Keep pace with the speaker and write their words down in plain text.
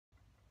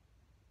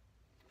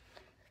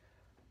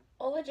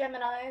all the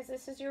Geminis.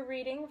 This is your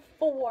reading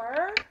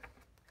for...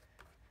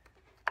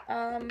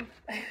 I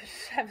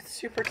have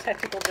super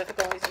technical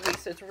difficulties this week,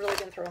 so it's really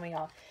been throwing me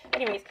off.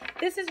 Anyways,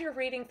 this is your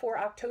reading for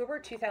October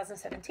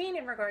 2017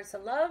 in regards to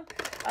love.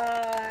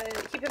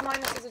 Keep in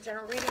mind this is a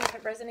general reading. If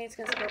it resonates,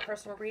 consider a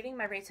personal reading.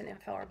 My rates and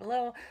info are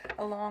below,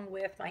 along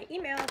with my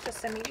email. Just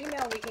send me an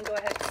email. We can go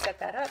ahead and set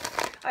that up.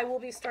 I will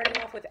be starting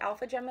off with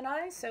Alpha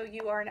Gemini. So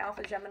you are an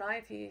Alpha Gemini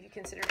if you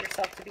consider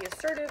yourself to be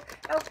assertive,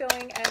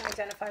 outgoing, and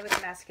identify with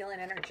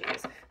masculine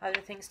energies. Other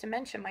things to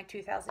mention, my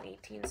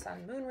 2018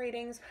 Sun Moon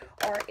readings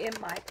are in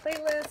my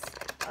playlist.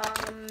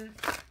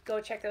 Go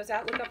check those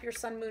out. Look up your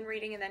Sun Moon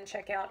reading and then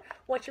check out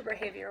what your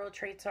behavioral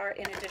traits are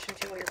in addition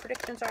to what your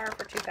predictions are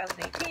for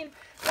 2018.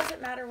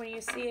 Doesn't matter when you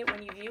see it,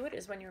 when you view it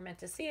is when you're meant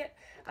to see it.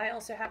 I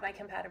also have my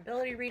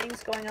compatibility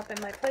readings going up in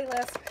my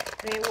playlist.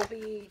 They will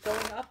be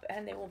going up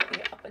and they will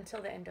be up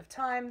until the end of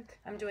time.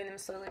 I'm doing them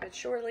slowly but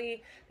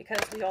surely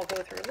because we all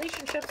go through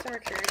relationships and we're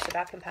curious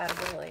about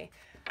compatibility.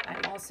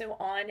 I'm also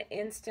on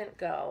Instant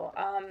Go.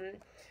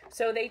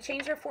 So they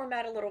changed their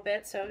format a little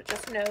bit, so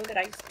just know that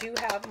I do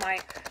have my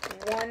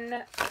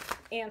one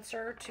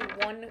answer to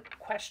one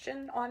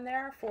question on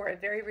there for a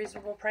very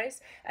reasonable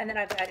price, and then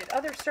I've added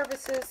other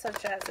services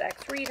such as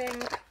X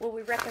reading, Will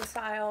We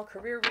Reconcile,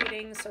 career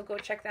reading, so go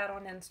check that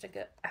on Instant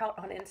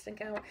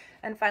Go.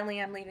 And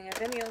finally, I'm leaving a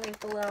Vimeo link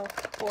below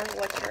for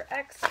what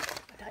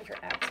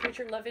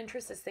your love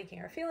interest is thinking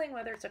or feeling,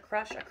 whether it's a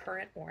crush, a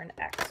current, or an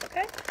ex,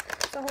 okay?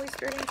 So Holy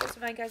Spirit, Angels,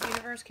 Divine Guides,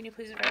 Universe, can you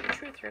please provide your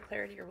truth, your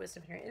clarity, your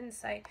wisdom, and your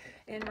insight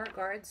in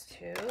regards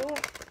to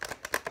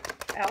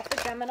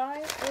Alpha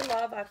Gemini for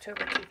love,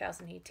 October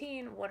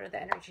 2018. What are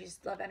the energies,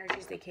 love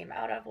energies they came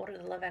out of? What are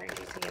the love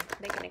energies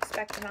they can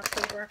expect in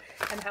October?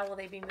 And how will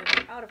they be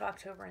moving out of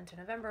October into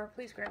November?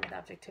 Please grant me the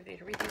objectivity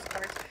to read these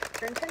cards.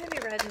 They're intended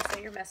to be read and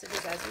say your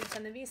messages as you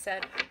intend to be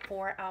said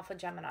for Alpha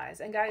Geminis.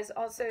 And guys,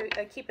 also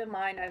keep in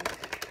mind,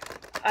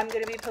 I'm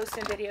going to be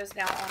posting videos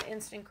now on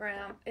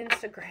Instagram, and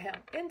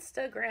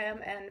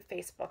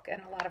Facebook,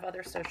 and a lot of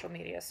other social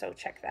media. So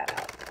check that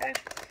out, okay?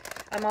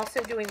 I'm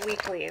also doing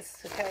weeklies,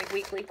 okay?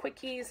 Weekly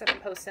quickies, and I'm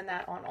posting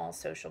that on all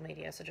social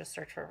media. So just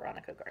search for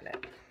Veronica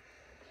Garnett.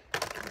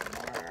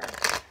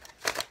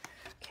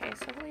 Okay,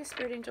 so Holy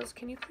Spirit, Angels,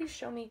 can you please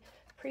show me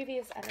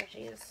previous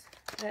energies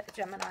that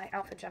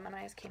Alpha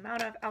Geminis came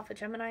out of? Alpha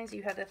Geminis,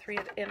 you have the Three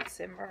of Imps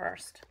in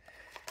reversed.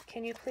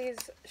 Can you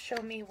please show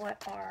me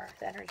what are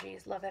the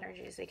energies, love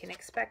energies they can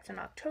expect in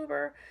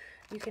October?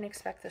 You can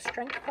expect the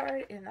Strength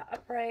card in the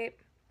upright.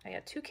 I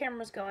got two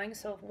cameras going,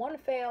 so if one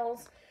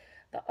fails,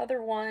 the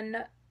other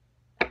one,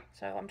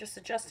 so I'm just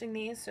adjusting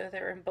these so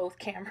they're in both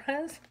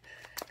cameras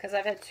because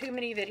I've had too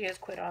many videos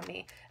quit on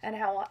me. And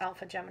how will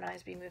Alpha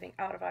Geminis be moving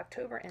out of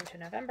October into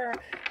November?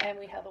 And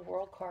we have the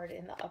World card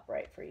in the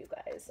upright for you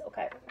guys.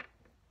 Okay,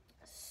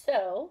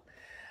 so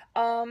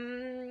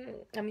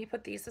let me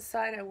put these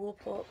aside. I will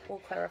pull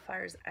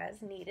clarifiers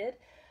as needed.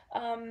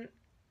 All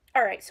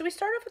right, so we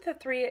start off with the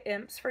Three of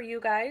Imps for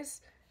you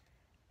guys,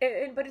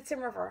 but it's in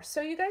reverse.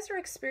 So you guys are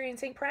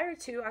experiencing, prior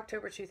to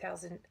October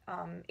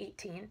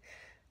 2018,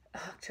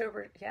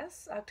 October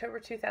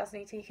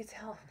 2018, you can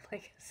tell I'm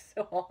like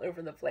so all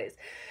over the place.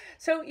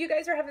 So you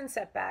guys are having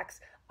setbacks.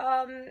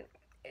 A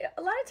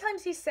lot of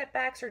times these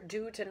setbacks are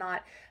due to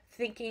not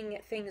thinking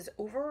things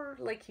over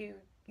like you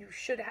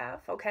should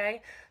have,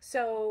 okay?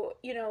 So,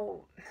 you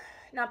know,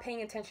 not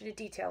paying attention to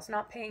details,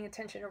 not paying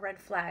attention to red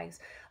flags,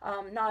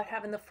 not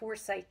having the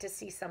foresight to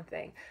see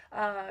something.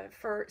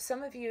 For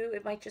some of you,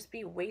 it might just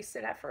be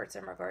wasted efforts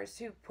in regards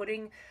to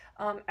putting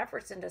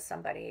efforts into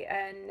somebody.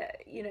 And,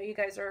 you know, you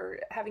guys are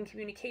having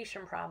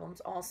communication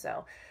problems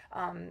also.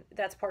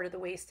 That's part of the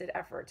wasted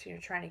efforts. You're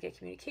trying to get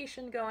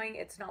communication going.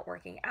 It's not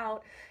working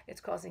out. It's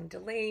causing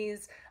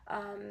delays.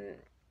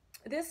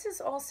 This is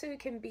also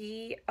can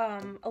be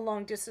a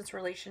long distance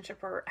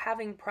relationship or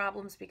having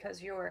problems because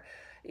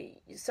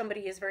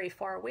somebody is very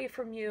far away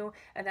from you,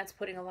 and that's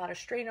putting a lot of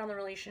strain on the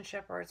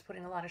relationship, or it's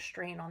putting a lot of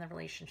strain on the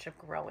relationship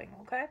growing,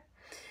 okay?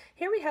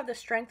 Here we have the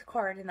Strength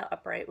card in the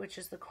upright, which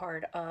is the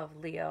card of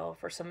Leo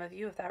for some of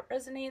you, if that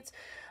resonates.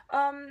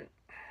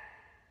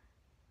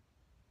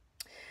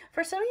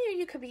 For some of you,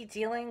 you could be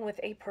dealing with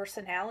a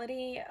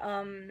personality,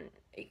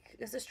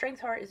 because the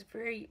Strength card is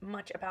very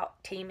much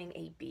about taming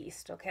a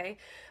beast, okay?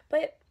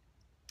 But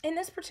in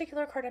this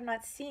particular card, I'm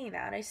not seeing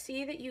that. I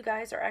see that you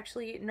guys are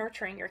actually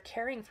nurturing, you're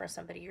caring for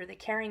somebody, you're the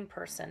caring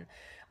person.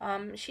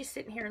 She's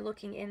sitting here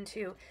looking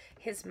into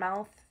his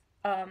mouth.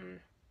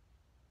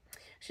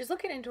 She's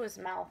looking into his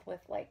mouth with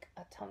like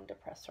a tongue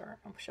depressor.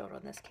 I'll show it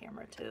on this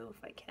camera too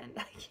if I can.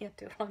 I can't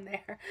do it on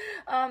there.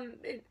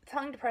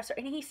 Tongue depressor.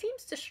 And he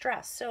seems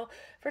distressed. So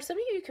for some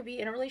of you, you could be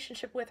in a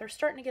relationship with or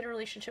starting to get a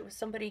relationship with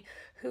somebody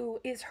who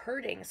is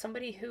hurting,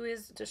 somebody who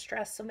is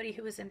distressed, somebody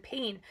who is in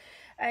pain.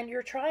 And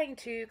you're trying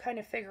to kind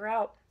of figure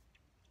out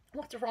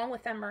what's wrong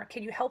with them, or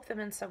can you help them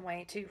in some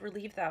way to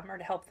relieve them or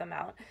to help them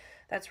out.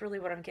 That's really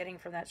what I'm getting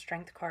from that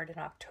Strength card in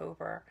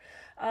October.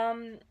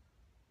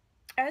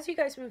 as you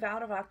guys move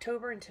out of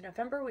October into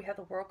November, we have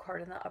the World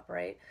card in the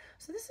upright.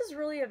 So this is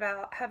really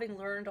about having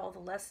learned all the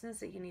lessons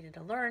that you needed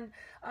to learn.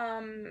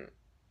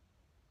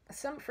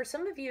 For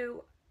some of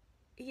you,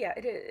 yeah,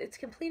 it's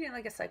completing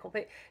like a cycle,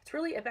 but it's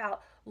really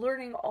about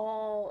learning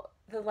all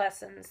the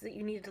lessons that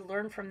you needed to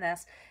learn from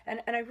this.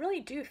 And I really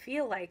do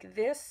feel like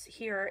this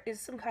here is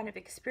some kind of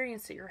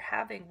experience that you're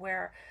having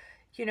where,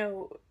 you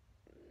know,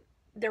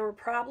 there were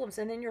problems,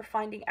 and then you're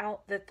finding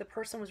out that the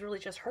person was really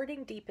just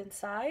hurting deep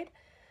inside.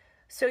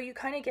 So you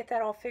kind of get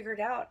that all figured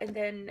out, and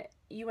then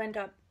you end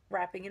up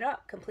wrapping it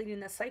up, completing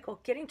the cycle,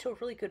 getting to a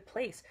really good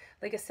place,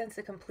 like a sense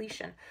of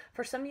completion.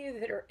 For some of you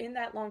that are in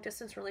that long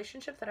distance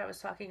relationship that I was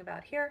talking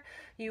about here,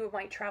 you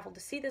might travel to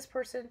see this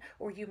person,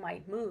 or you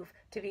might move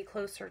to be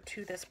closer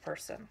to this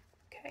person.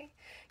 Okay,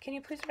 can you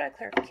please provide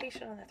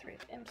clarification on the Three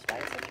of Imps? Why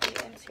is the Three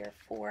of Imps here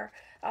for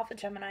Alpha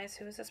Geminis?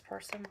 Who is this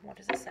person? What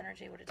is this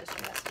energy? What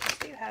additional messages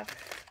do you have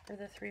for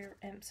the Three of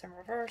Imps in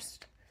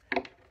reversed?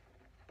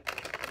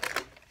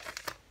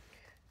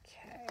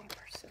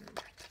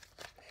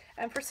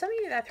 And for some of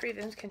you, that Three of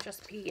Imps can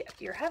just be,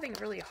 you're having a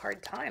really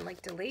hard time,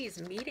 like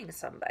delays meeting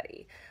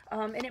somebody.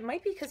 And it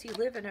might be because you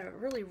live in a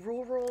really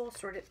rural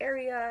sort of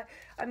area.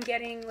 I'm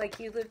getting like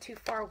you live too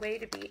far away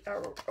to be,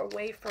 or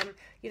away from,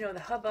 you know, the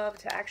hubbub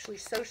to actually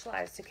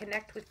socialize, to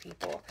connect with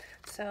people.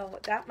 So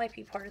that might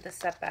be part of the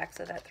setbacks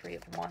of that Three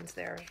of Wands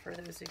there for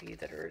those of you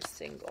that are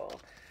single.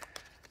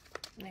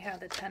 We have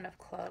the Ten of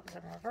Clubs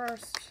in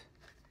reversed.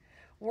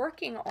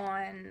 Working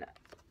on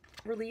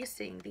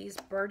releasing these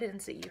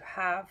burdens that you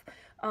have,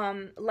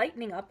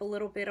 lightening up a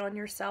little bit on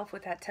yourself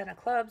with that Ten of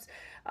Clubs,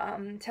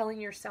 telling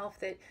yourself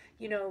that,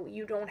 you know,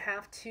 you don't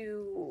have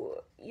to,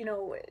 you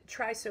know,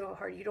 try so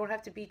hard. You don't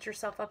have to beat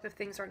yourself up if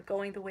things aren't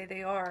going the way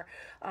they are.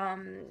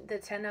 The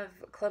Ten of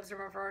Clubs in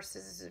reverse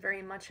is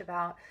very much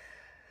about,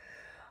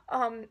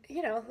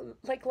 you know,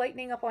 like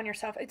lightening up on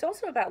yourself. It's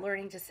also about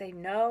learning to say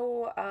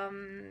no.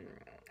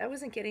 I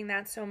wasn't getting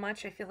that so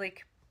much. I feel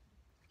like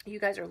you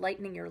guys are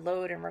lightening your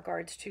load in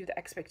regards to the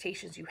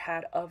expectations you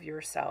had of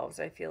yourselves.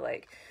 I feel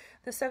like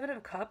the Seven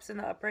of Cups in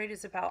the upright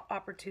is about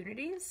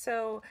opportunities.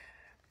 So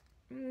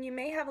you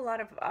may have a lot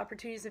of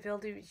opportunities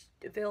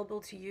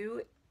available to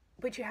you,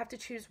 but you have to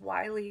choose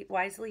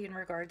wisely in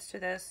regards to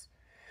this.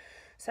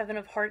 Seven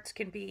of Hearts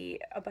can be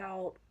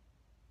about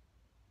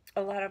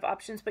a lot of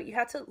options, but you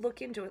have to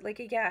look into it. Like,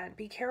 again,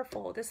 be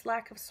careful. This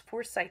lack of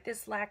foresight,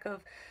 this lack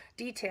of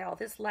detail,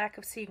 this lack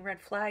of seeing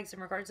red flags in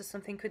regards to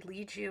something could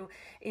lead you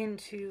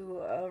into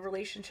a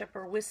relationship,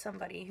 or with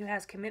somebody who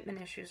has commitment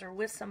issues, or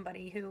with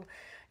somebody who,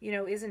 you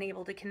know, isn't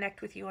able to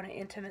connect with you on an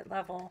intimate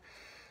level.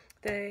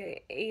 The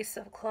Ace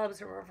of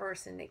Clubs in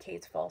reverse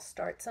indicates false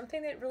start.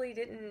 Something that really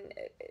didn't,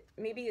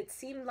 maybe it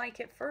seemed like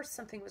at first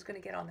something was going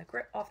to get on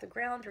off the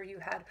ground, or you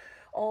had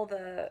all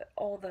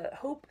the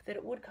hope that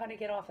it would kind of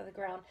get off of the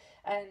ground,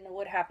 and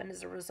what happened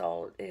as a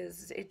result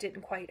is it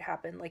didn't quite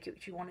happen like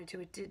you wanted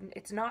to.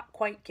 It's not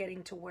quite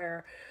getting to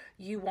where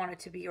you want it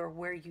to be, or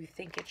where you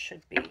think it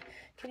should be.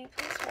 Can you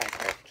please provide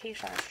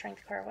clarification on the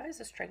Strength card? Why is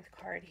the Strength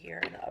card here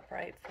in the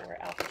upright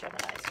for Alpha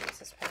Gemini? Who is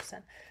this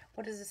person?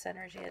 What is this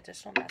energy?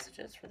 Additional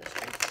messages for the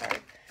Strength card.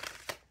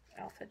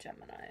 Alpha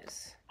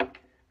Geminis.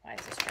 Why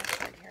is the Strength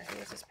card here?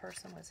 Who is this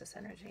person? What is this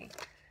energy?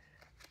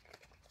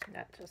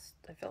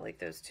 I felt like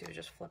those two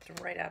just flipped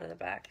right out of the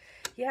back.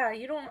 Yeah,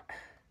 you don't...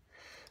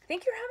 I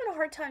think you're having a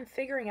hard time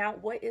figuring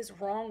out what is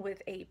wrong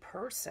with a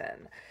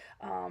person.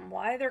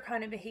 Why they're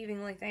kind of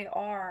behaving like they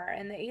are.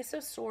 And the Ace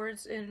of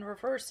Swords in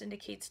reverse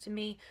indicates to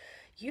me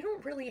you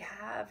don't really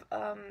have...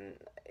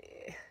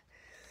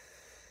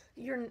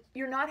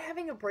 You're not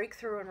having a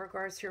breakthrough in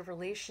regards to your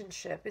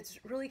relationship. It's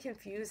really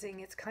confusing.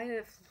 It's kind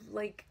of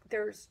like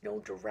there's no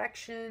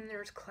direction.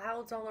 There's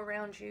clouds all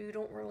around you. You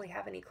don't really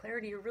have any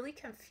clarity. You're really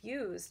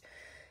confused.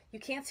 You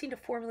can't seem to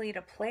formulate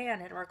a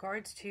plan in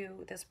regards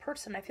to this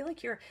person. I feel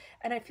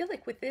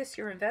like with this,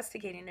 you're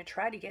investigating to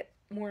try to get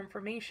more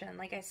information.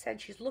 Like I said,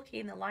 she's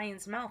looking in the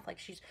lion's mouth, like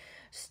she's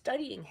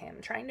studying him,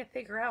 trying to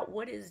figure out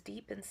what is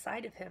deep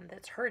inside of him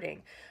that's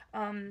hurting.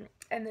 And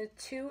the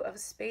Two of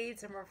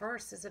Spades in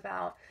reverse is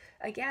about,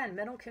 again,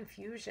 mental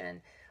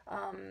confusion.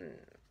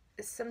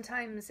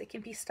 Sometimes it can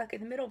be stuck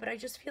in the middle, but I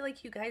just feel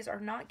like you guys are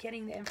not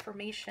getting the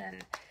information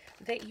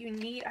that you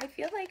need. I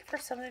feel like for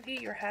some of you,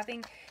 you're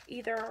having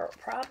either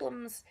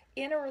problems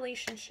in a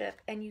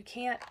relationship and you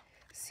can't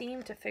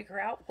seem to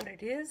figure out what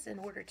it is in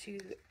order to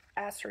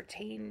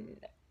ascertain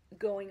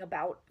going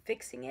about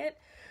fixing it.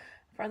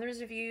 For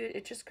others of you,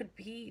 it just could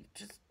be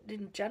just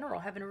in general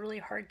having a really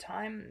hard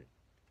time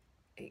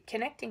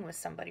connecting with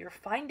somebody or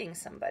finding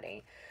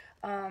somebody.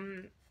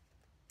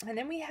 And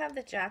then we have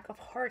the Jack of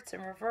Hearts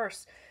in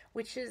reverse,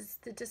 which is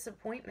the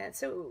disappointment.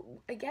 So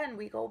again,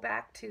 we go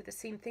back to the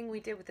same thing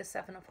we did with the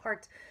Seven of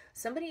Hearts.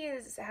 Somebody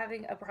is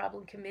having a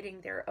problem committing.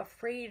 They're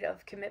afraid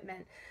of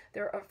commitment.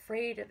 They're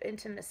afraid of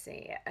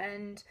intimacy.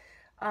 And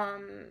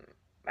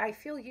I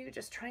feel you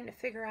just trying to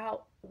figure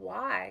out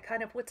why,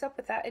 kind of what's up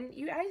with that. And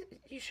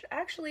you should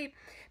actually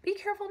be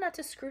careful not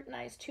to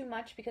scrutinize too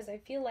much, because I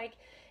feel like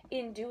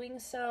in doing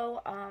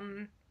so,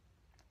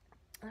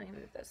 Let me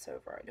move this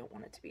over. I don't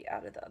want it to be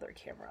out of the other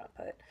camera,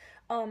 but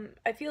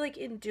I feel like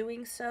in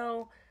doing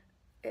so,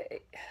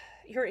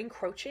 you're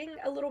encroaching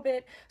a little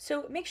bit.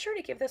 So make sure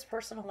to give this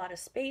person a lot of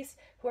space,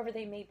 whoever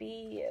they may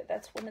be.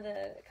 That's one of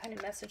the kind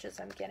of messages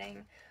I'm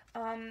getting.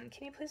 Can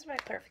you please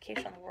provide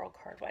clarification on the world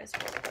card? Why is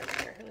the world card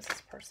here? Who is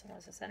this person? What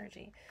is this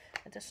energy?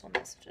 Additional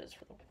messages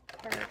for the world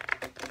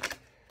card.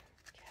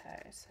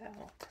 Okay, so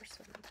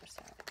person,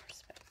 personality,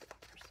 perspective,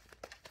 person.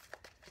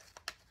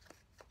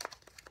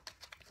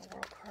 The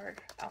world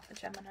card, Alpha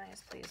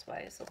Geminis, please. Why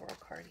is the world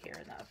card here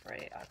in the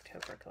upright?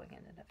 October going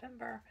into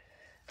November.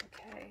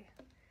 Okay,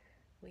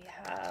 we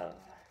have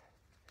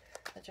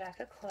the Jack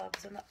of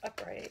Clubs in the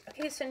upright.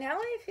 Okay, so now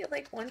I feel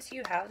like once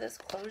you have this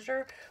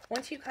closure,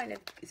 once you kind of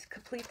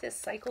complete this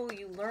cycle,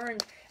 you learn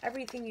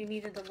everything you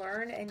needed to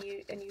learn, and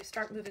you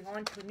start moving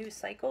on to a new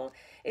cycle.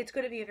 It's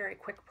going to be a very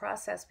quick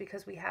process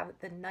because we have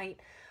the Knight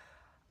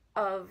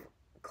of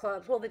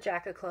Clubs, well, the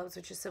Jack of Clubs,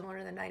 which is similar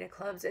to the Knight of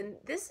Clubs, and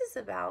this is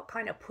about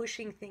kind of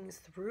pushing things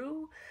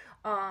through.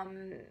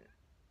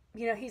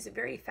 You know, he's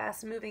very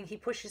fast moving. He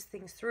pushes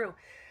things through.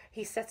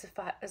 He sets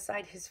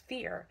aside his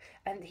fear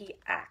and he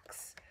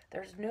acts.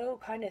 There's no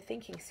kind of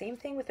thinking. Same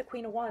thing with the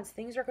Queen of Wands.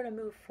 Things are going to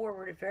move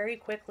forward very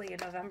quickly in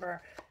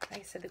November.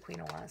 I said the Queen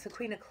of Wands, the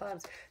Queen of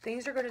Clubs.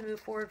 Things are going to move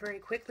forward very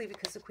quickly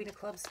because the Queen of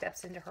Clubs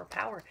steps into her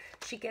power.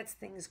 She gets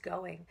things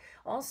going.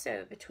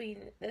 Also, between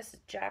this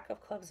Jack of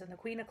Clubs and the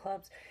Queen of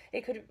Clubs,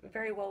 it could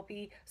very well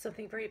be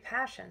something very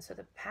passionate. So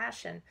the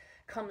passion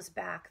comes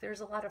back.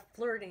 There's a lot of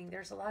flirting.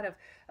 There's a lot of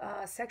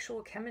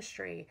sexual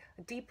chemistry,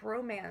 deep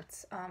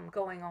romance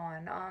going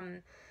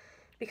on.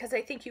 Because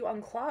I think you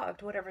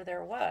unclogged whatever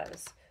there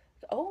was.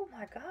 Oh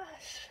my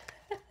gosh.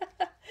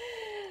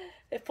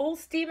 Full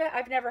steam.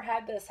 I've never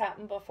had this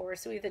happen before.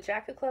 So we have the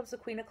Jack of Clubs, the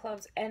Queen of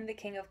Clubs, and the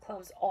King of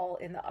Clubs all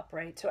in the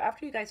upright. So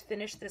after you guys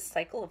finish this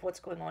cycle of what's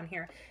going on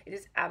here, it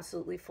is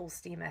absolutely full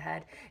steam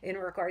ahead in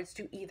regards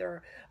to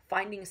either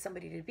finding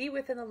somebody to be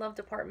with in the love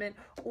department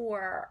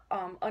or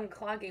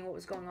unclogging what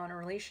was going on in a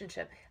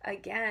relationship.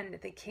 Again,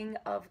 the King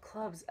of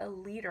Clubs, a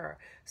leader,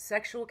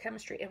 sexual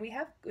chemistry. And we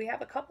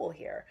have a couple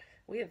here.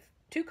 We have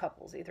two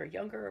couples, either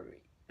younger,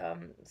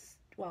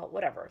 well,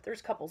 whatever.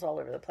 There's couples all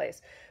over the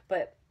place,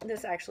 but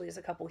this actually is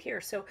a couple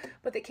here. So,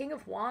 but the King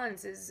of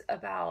Wands is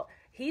about,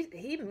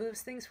 he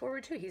moves things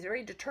forward too. He's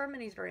very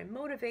determined. He's very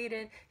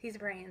motivated. He's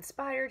very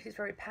inspired. He's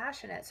very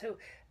passionate. So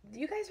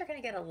you guys are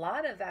going to get a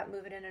lot of that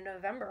moving into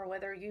November,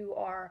 whether you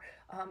are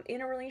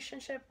in a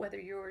relationship, whether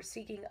you're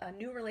seeking a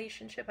new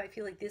relationship. I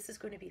feel like this is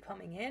going to be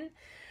coming in,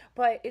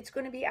 but it's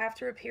going to be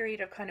after a period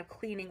of kind of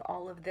cleaning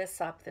all of this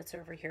up that's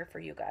over here for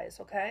you guys.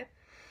 Okay.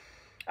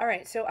 All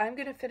right, so I'm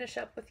going to finish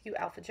up with you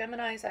Alpha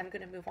Geminis. I'm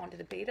going to move on to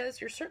the Betas.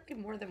 You're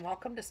certainly more than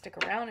welcome to stick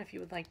around if you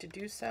would like to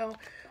do so.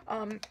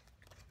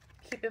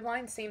 Keep in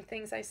mind, same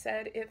things I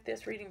said. If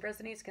this reading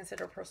resonates,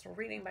 consider a personal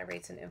reading. My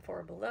rates and info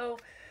are below.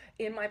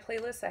 In my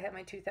playlist, I have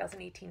my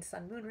 2018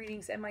 Sun Moon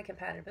readings and my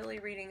compatibility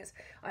readings.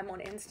 I'm on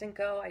Instant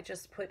Go. I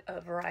just put a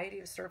variety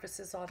of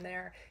services on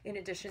there in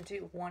addition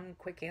to one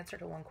quick answer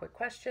to one quick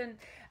question.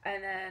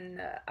 And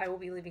then I will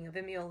be leaving a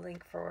Vimeo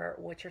link for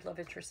what your love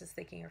interest is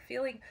thinking or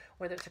feeling,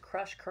 whether it's a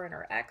crush, current,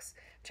 or ex.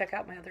 Check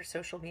out my other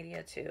social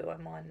media too.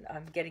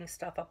 I'm getting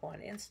stuff up on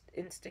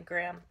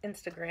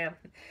Instagram,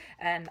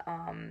 and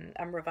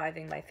I'm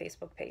reviving my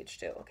Facebook page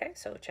too. Okay,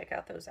 so check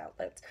out those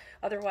outlets.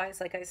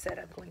 Otherwise, like I said,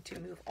 I'm going to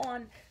move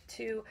on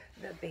to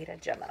the Beta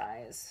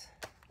Geminis.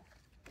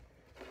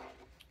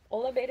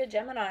 Hola Beta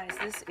Geminis,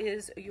 this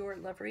is your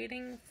love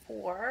reading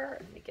for,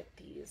 let me get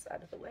these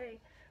out of the way,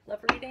 love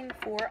reading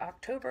for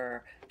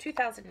October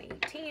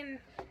 2018.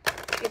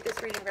 If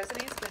this reading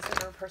resonates,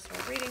 consider a personal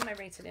reading. My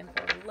rates and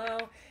info are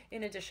below.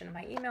 In addition to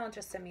my email,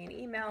 just send me an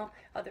email.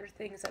 Other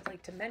things I'd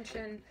like to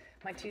mention,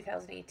 my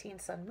 2018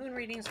 Sun Moon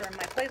readings are in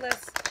my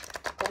playlist.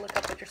 Go look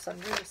up what your Sun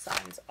Moon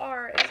signs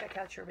are and check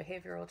out your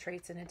behavioral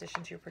traits in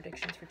addition to your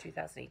predictions for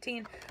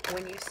 2018.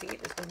 When you see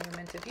it is when you're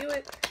meant to view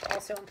it.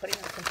 Also, I'm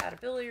putting on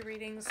compatibility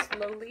readings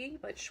slowly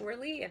but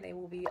surely, and they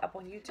will be up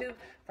on YouTube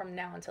from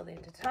now until the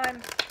end of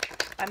time.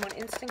 I'm on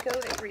Instant Go.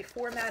 They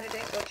reformatted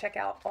it. Go check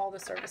out all the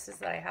services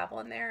that I have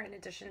on there. In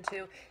addition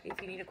to,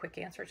 if you need a quick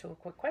answer to a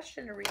quick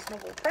question, a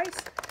reasonable price,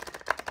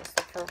 just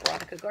look for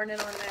Veronica Garnet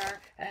on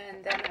there.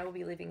 And then I will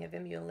be leaving a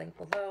Vimeo link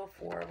below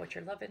for what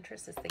your love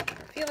interest is thinking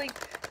or feeling,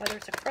 whether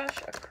it's a crush,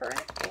 a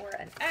current, or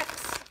an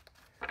ex.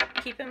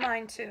 Keep in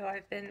mind too,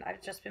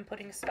 I've just been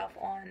putting stuff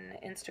on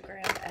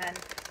Instagram and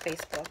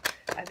Facebook.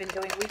 I've been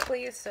doing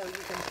weeklies, so you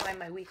can find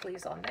my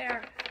weeklies on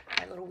there.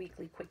 My little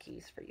weekly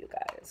quickies for you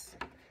guys.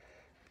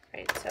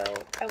 Right, so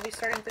I will be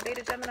starting with the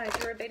Beta Gemini.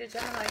 If you're a Beta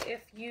Gemini,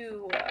 if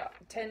you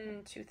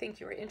tend to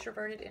think you're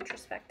introverted,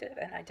 introspective,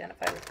 and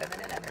identify with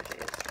feminine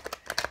energies,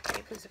 can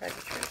you please provide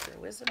the truth, your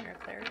wisdom, your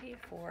clarity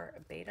for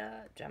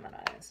Beta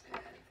Geminis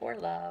for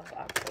love,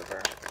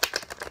 October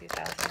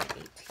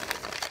 2018.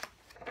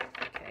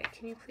 Okay,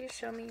 can you please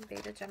show me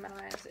Beta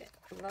Gemini's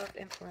love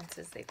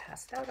influences they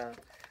passed out of?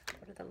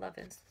 What are the love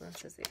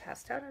influences they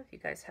passed out of? You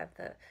guys have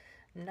the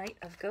Knight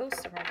of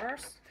Ghosts in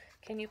reverse.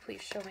 Can you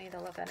please show me the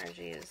love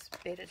energies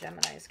Beta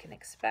Geminis can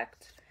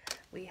expect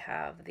we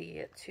have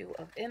the Two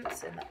of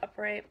Imps in the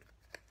upright.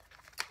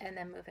 And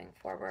then moving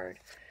forward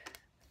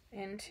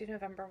into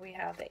November, we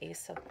have the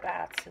Ace of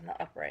Bats in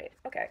the upright.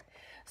 Okay,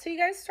 so you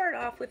guys start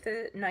off with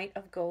the Knight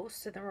of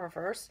Ghosts in the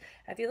reverse.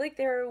 I feel like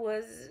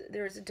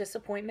there's a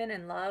disappointment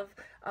in love.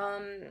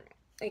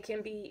 It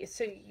can be,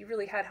 so you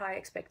really had high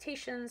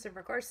expectations in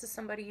regards to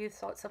somebody. You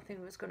thought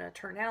something was going to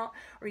turn out,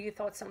 or you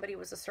thought somebody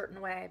was a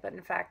certain way, but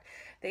in fact,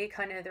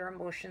 their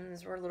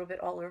emotions were a little bit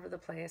all over the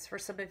place. For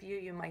some of you,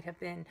 you might have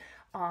been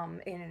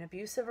in an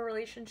abusive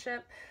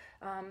relationship.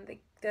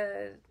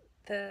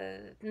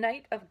 The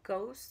Knight of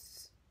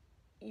Ghosts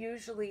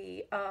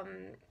usually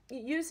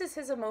uses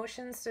his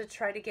emotions to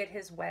try to get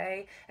his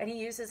way, and he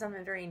uses them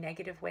in very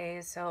negative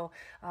ways. So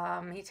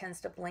he tends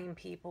to blame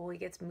people, he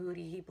gets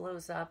moody, he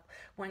blows up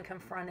when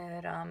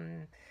confronted.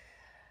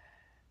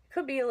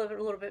 Could be a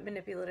little bit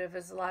manipulative,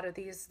 as a lot of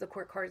the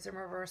court cards in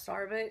reverse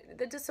are, but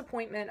the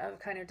disappointment of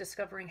kind of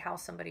discovering how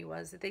somebody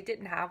was, that they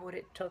didn't have what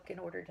it took in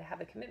order to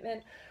have a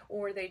commitment,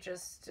 or they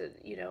just,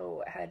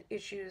 had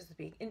issues with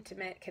being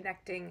intimate,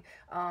 connecting,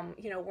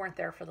 weren't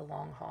there for the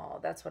long haul.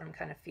 That's what I'm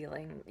kind of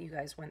feeling you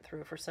guys went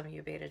through for some of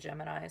you Beta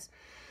Geminis.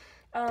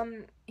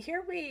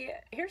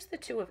 Here's the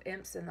Two of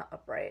Imps in the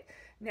upright.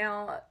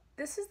 Now,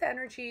 this is the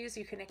energies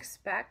you can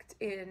expect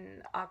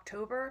in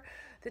October.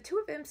 The Two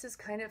of Imps is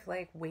kind of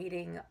like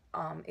waiting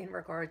in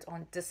regards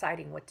on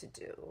deciding what to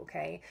do,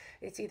 okay?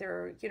 It's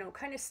either,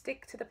 kind of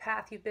stick to the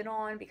path you've been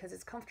on because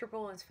it's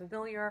comfortable and it's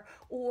familiar,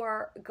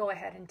 or go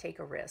ahead and take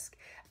a risk.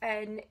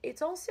 And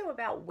it's also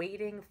about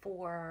waiting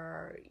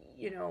for,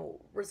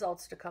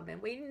 results to come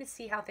in, waiting to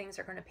see how things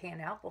are going to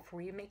pan out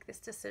before you make this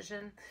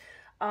decision.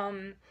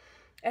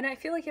 And I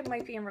feel like it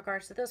might be in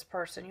regards to this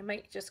person. You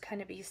might just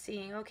kind of be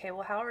seeing, okay,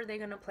 well, how are they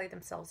going to play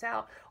themselves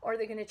out? Are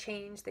they going to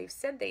change? They've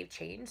said they've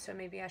changed, so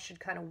maybe I should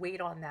kind of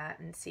wait on that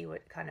and see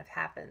what kind of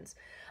happens.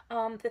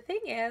 The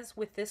thing is,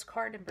 with this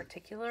card in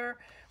particular,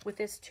 with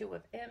this Two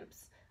of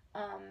Imps,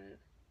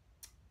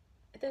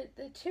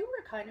 the two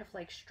are kind of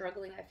like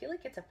struggling. I feel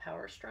like it's a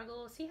power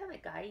struggle. See how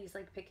that guy, he's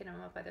like picking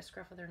them up by the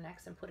scruff of their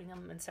necks and putting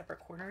them in separate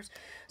corners.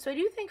 So I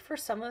do think for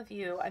some of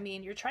you, I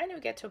mean, you're trying to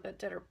get to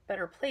a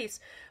better place,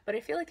 but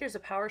I feel like there's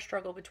a power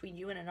struggle between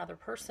you and another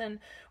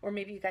person, or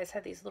maybe you guys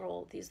have these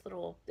little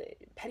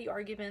petty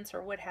arguments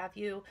or what have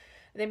you.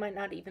 They might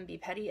not even be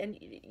petty, and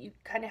you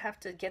kind of have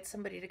to get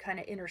somebody to kind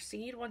of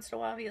intercede once in a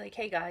while, be like,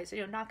 hey guys,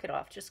 knock it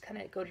off, just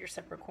kind of go to your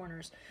separate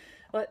corners.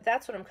 But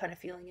that's what I'm kind of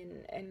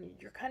feeling, and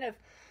you're kind of,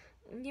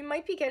 you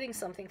might be getting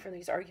something from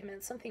these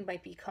arguments. Something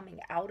might be coming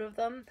out of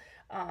them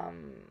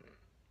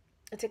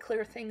to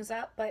clear things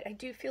up. But I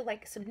do feel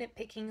like some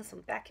nitpicking,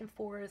 some back and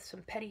forth,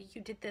 some petty,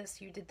 you did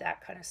this, you did that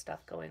kind of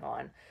stuff going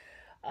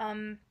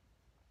on.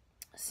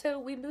 So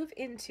we move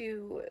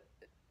into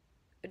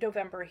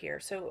November here.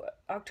 So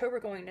October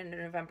going into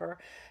November,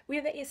 we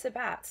have the Ace of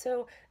Bats.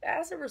 So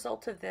as a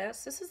result of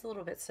this is a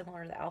little bit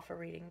similar to the Alpha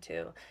reading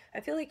too. I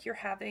feel like you're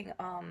having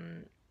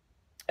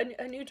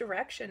a new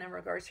direction in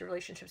regards to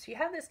relationships. You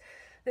have this,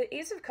 the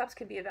Ace of Cups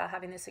can be about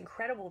having this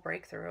incredible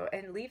breakthrough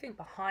and leaving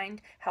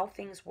behind how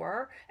things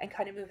were and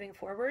kind of moving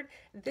forward.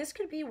 This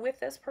could be with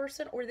this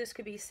person, or this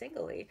could be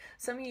singly.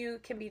 Some of you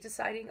can be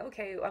deciding,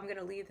 okay, I'm going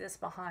to leave this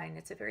behind.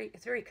 It's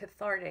very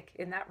cathartic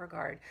in that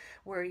regard,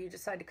 where you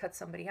decide to cut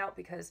somebody out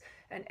because,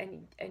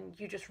 and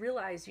you just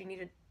realize you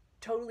need a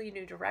totally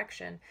new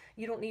direction.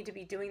 You don't need to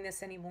be doing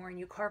this anymore, and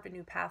you carve a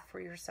new path for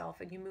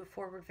yourself, and you move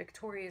forward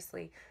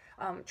victoriously,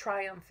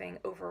 triumphing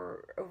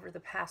over the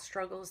past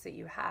struggles that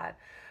you had.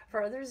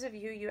 For others of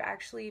you, you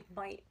actually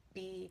might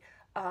be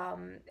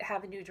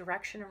have a new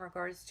direction in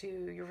regards to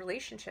your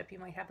relationship. You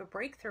might have a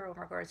breakthrough in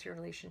regards to your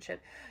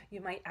relationship.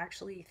 You might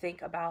actually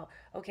think about,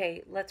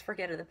 okay, let's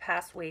forget the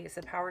past ways,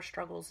 the power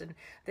struggles and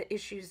the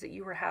issues that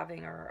you were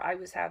having or I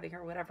was having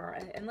or whatever,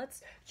 and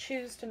let's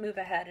choose to move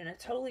ahead in a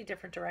totally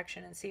different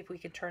direction and see if we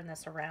can turn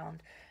this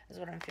around, is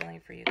what I'm feeling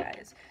for you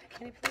guys.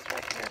 Can you please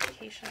write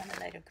clarification on the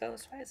Knight of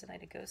Ghosts? Why is the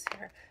Knight of Ghosts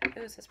here?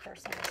 Who is this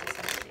person? Is this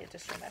somebody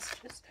additional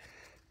messages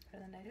for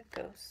the Knight of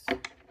Ghosts?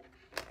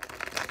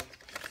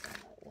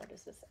 What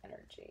is this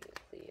energy,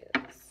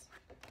 please?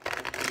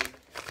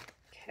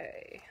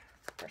 Okay.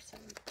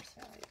 Personality,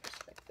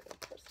 perspective,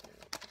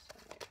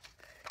 personality.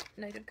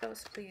 Knight of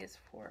Ghosts, please,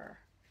 for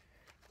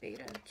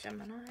Beta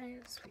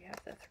Geminis. We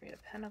have the Three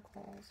of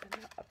Pentacles and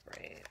the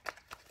upright.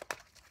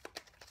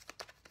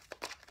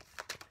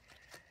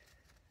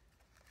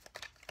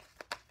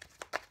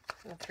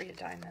 The Three of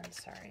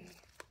Diamonds, sorry.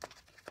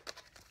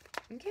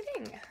 I'm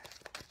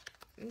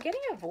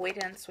getting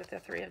avoidance with the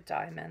Three of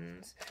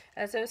Diamonds,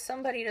 as though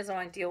somebody doesn't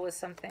want to deal with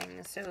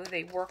something, so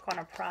they work on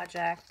a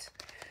project,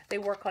 they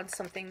work on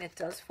something that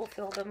does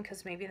fulfill them,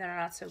 because maybe they're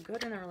not so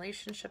good in the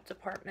relationship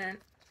department.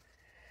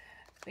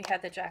 We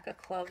had the Jack of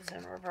Clubs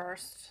in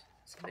reversed.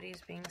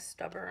 Somebody's being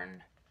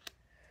stubborn.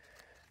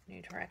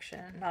 New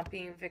direction, not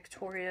being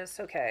victorious.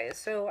 Okay,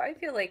 so I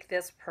feel like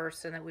this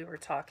person that we were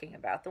talking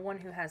about, the one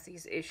who has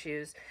these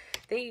issues,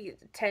 they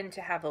tend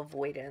to have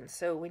avoidance.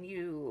 So when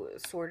you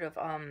sort of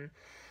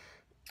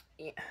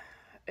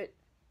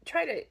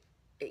try to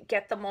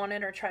get them on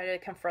it or try to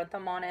confront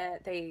them on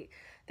it.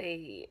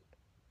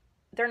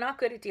 They're not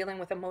good at dealing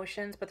with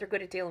emotions, but they're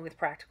good at dealing with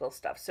practical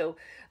stuff. So,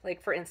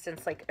 like, for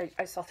instance, like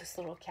I saw this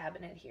little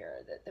cabinet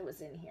here that was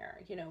in here,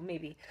 you know,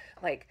 maybe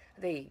like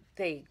they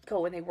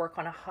go and they work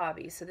on a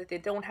hobby so that they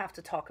don't have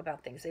to talk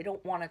about things. They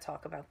don't want to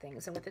talk about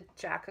things. And with the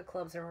Jack of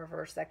Clubs in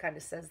reverse, that kind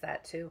of says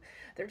that too.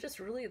 They're just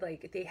really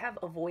like, they have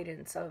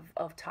avoidance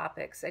of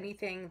topics,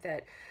 anything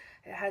that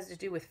has to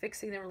do with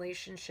fixing the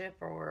relationship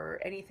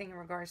or anything in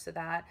regards to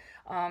that.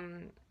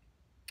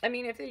 I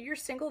mean, if you're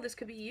single, this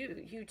could be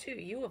you too,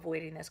 you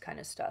avoiding this kind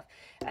of stuff.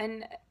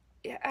 And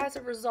as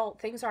a result,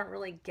 things aren't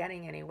really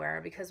getting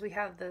anywhere because we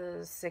have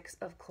the Six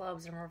of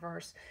Clubs in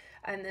reverse.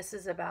 And this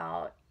is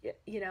about,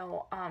 you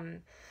know,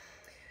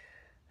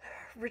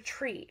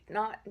 retreat,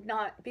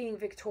 not being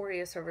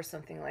victorious over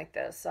something like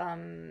this.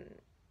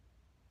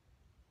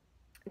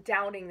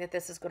 Doubting that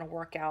this is going to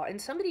work out, and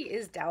somebody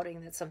is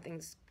doubting that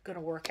something's going to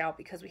work out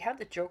because we have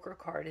the Joker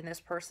card, and this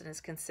person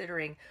is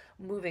considering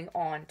moving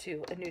on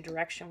to a new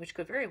direction, which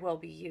could very well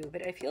be you.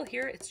 But I feel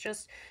here it's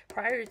just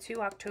prior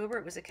to October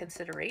it was a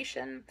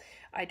consideration.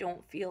 I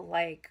don't feel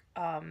like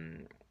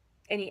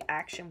any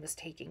action was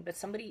taken, but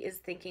somebody is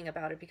thinking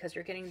about it because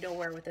you're getting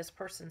nowhere with this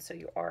person, so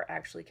you are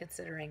actually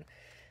considering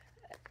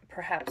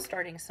perhaps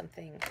starting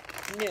something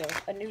new,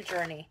 a new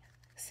journey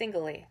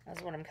singly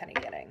is what I'm kind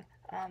of getting.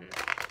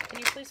 Can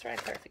you please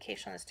provide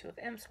clarification on this Two of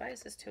Imps? Why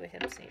is this Two of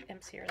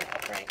Imps here? The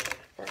upright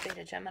for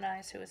Beta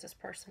Geminis. Who is this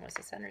person? What's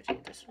this energy?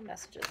 Additional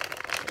messages.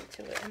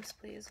 Two of Imps,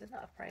 please. And the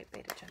upright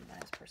Beta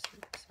Geminis. Person,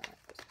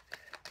 perspective.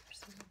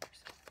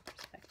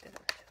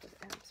 Two of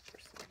Imps,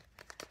 person.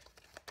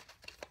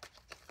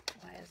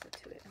 Why is the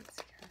Two of Imps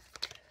here?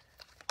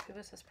 Who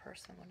is this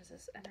person? What is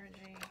this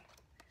energy?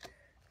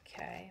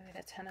 Okay, we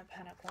had a Ten of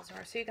Pentacles.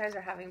 So you guys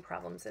are having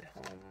problems at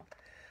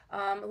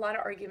home. A lot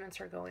of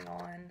arguments are going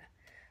on.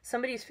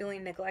 Somebody's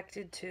feeling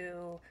neglected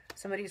too.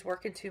 Somebody's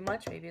working too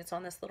much. Maybe it's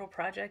on this little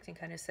project and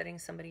kind of setting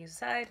somebody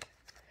aside.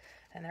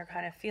 And they're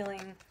kind of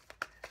feeling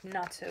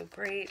not so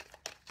great.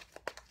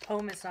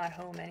 Home is not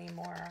home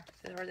anymore.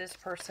 Or this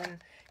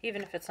person,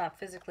 even if it's not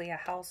physically a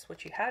house,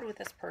 what you had with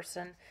this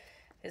person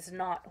is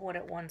not what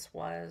it once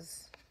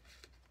was.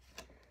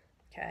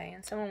 Okay,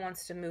 and someone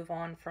wants to move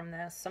on from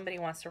this. Somebody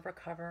wants to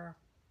recover.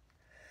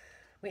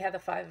 We have the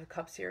Five of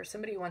Cups here.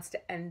 Somebody wants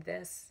to end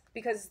this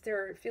because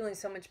they're feeling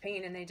so much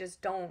pain and they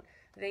just don't,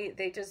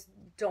 they just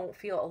don't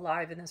feel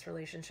alive in this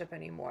relationship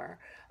anymore.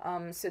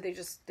 So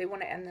they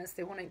want to end this.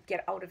 They want to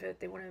get out of it.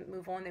 They want to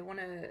move on. They want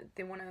to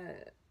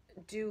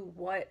do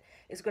what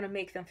is going to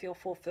make them feel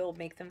fulfilled,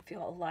 make them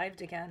feel alive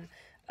again.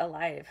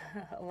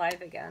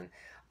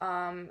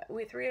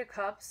 With Three of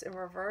Cups in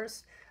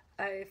reverse,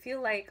 I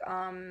feel like,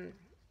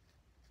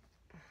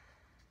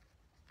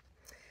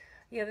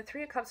 yeah, the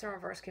Three of Cups in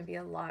reverse can be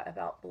a lot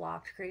about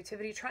blocked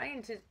creativity,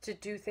 trying to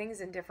do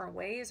things in different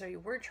ways, or you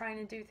were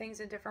trying to do things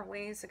in different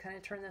ways to kind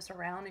of turn this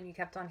around, and you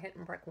kept on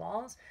hitting brick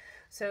walls.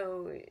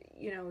 So,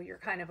 you know, you're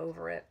kind of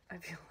over it, I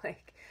feel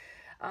like.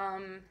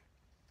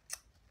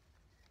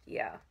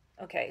 Yeah,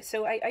 okay.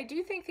 So I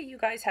do think that you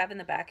guys have in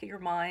the back of your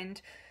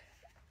mind,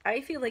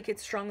 I feel like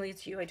it's strongly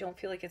it's you. I don't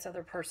feel like it's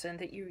other person,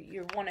 that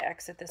you want to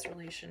exit this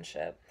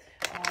relationship.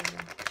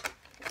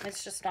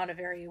 It's just not a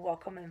very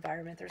welcome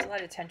environment. There's a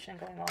lot of tension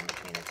going on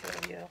between the two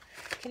of you.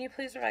 Can you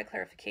please provide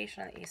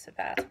clarification on the Ace of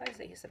Bats? Why is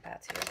the Ace of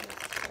Bats here? Who is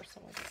this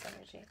person with this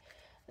energy?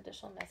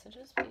 Additional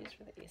messages, please,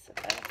 for the Ace of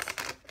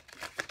Bats.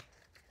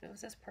 Who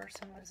is this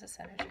person? What is this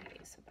energy?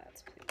 Ace of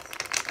Bats, please.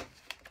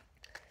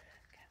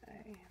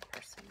 Okay,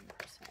 person,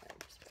 personality,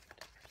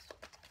 perspective,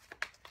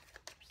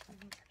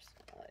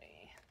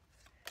 personality.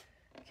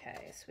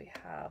 Okay, so we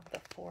have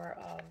the Four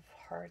of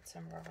Hearts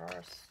in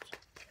reversed.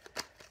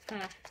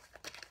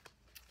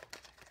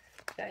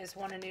 You guys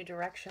want a new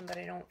direction, but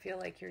I don't feel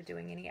like you're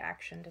doing any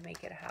action to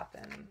make it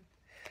happen.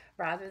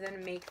 Rather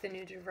than make the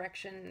new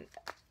direction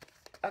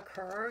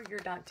occur,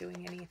 you're not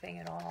doing anything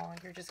at all.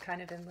 You're just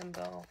kind of in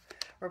limbo,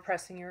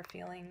 repressing your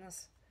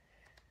feelings.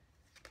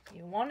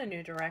 You want a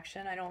new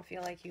direction. I don't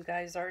feel like you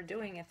guys are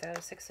doing it though.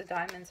 Six of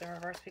Diamonds in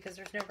reverse, because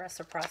there's no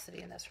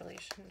reciprocity in this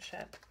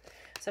relationship.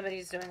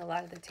 Somebody's doing a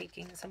lot of the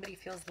taking. Somebody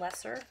feels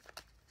lesser,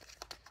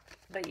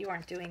 but you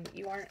aren't doing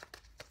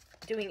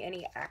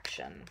any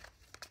action.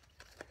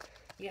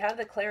 You have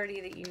the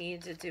clarity that you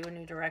need to do a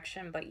new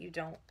direction, but you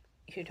don't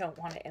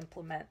want to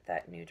implement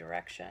that new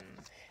direction.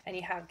 And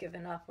you have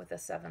given up with the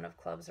Seven of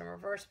Clubs in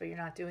reverse, but you're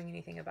not doing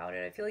anything about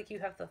it. I feel like you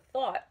have the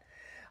thought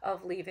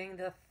of leaving,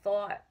 the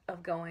thought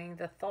of going,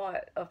 the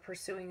thought of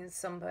pursuing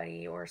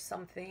somebody or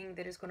something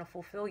that is going to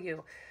fulfill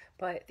you.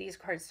 But these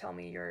cards tell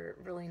me you're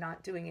really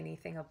not doing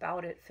anything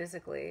about it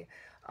physically.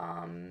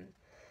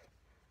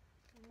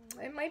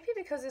 It might be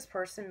because this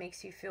person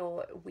makes you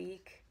feel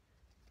weak.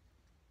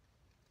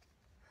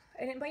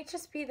 And it might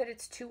just be that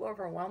it's too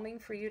overwhelming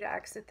for you to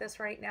exit this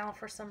right now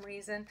for some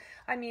reason.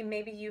 I mean,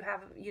 maybe you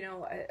have, you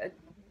know,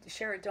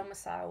 share a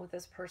domicile with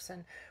this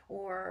person,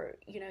 or,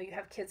 you know, you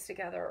have kids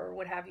together or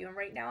what have you. And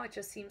right now it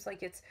just seems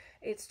like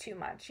it's too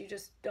much. You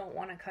just don't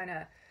want to kind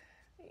of,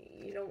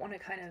 you don't want to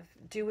kind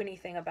of do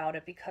anything about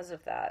it because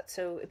of that.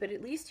 So, but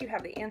at least you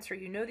have the answer.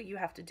 You know that you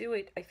have to do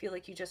it. I feel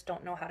like you just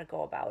don't know how to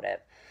go about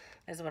it,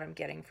 is what I'm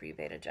getting for you,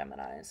 Beta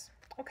Geminis.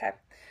 Okay,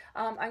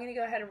 I'm going to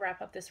go ahead and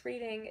wrap up this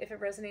reading. If it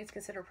resonates,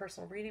 consider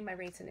personal reading. My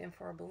rates and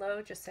info are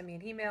below. Just send me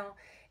an email.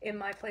 In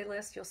my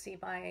playlist, you'll see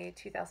my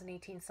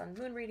 2018 Sun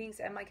Moon readings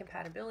and my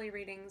compatibility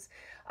readings.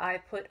 I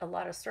put a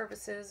lot of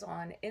services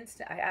on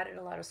I added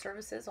a lot of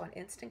services on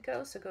Instant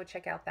Go, so go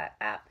check out that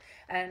app.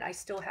 And I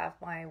still have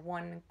my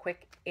one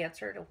quick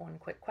answer to one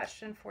quick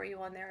question for you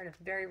on there at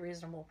a very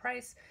reasonable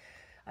price.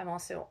 I'm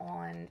also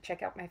on,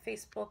 check out my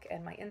Facebook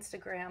and my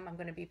Instagram. I'm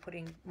going to be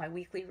putting my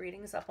weekly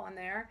readings up on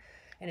there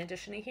in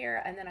addition to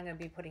here, and then I'm going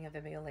to be putting a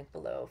Vimeo link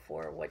below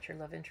for what your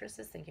love interest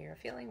is thinking or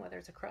feeling, whether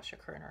it's a crush, a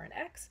current, or an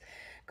ex.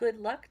 Good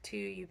luck to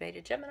you,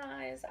 Beta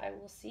Geminis. I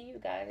will see you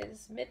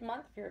guys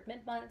mid-month. If you're at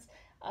mid-months,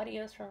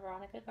 adios from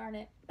Veronica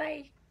Garnet.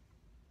 Bye.